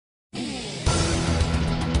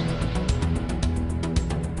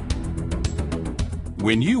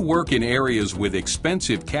When you work in areas with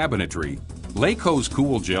expensive cabinetry, Laco's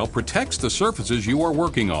Cool Gel protects the surfaces you are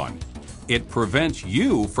working on. It prevents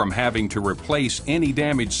you from having to replace any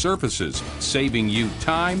damaged surfaces, saving you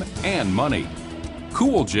time and money.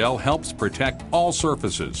 Cool Gel helps protect all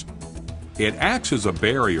surfaces. It acts as a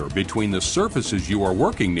barrier between the surfaces you are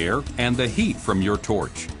working near and the heat from your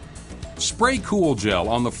torch. Spray Cool Gel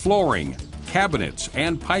on the flooring, cabinets,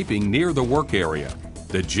 and piping near the work area.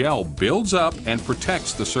 The gel builds up and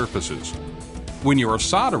protects the surfaces. When you are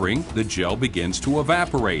soldering, the gel begins to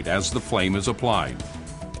evaporate as the flame is applied.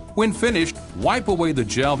 When finished, wipe away the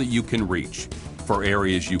gel that you can reach. For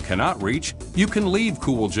areas you cannot reach, you can leave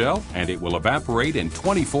Cool Gel and it will evaporate in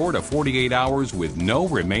 24 to 48 hours with no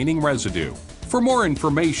remaining residue. For more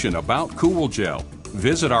information about Cool Gel,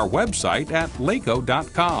 visit our website at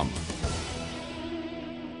laco.com.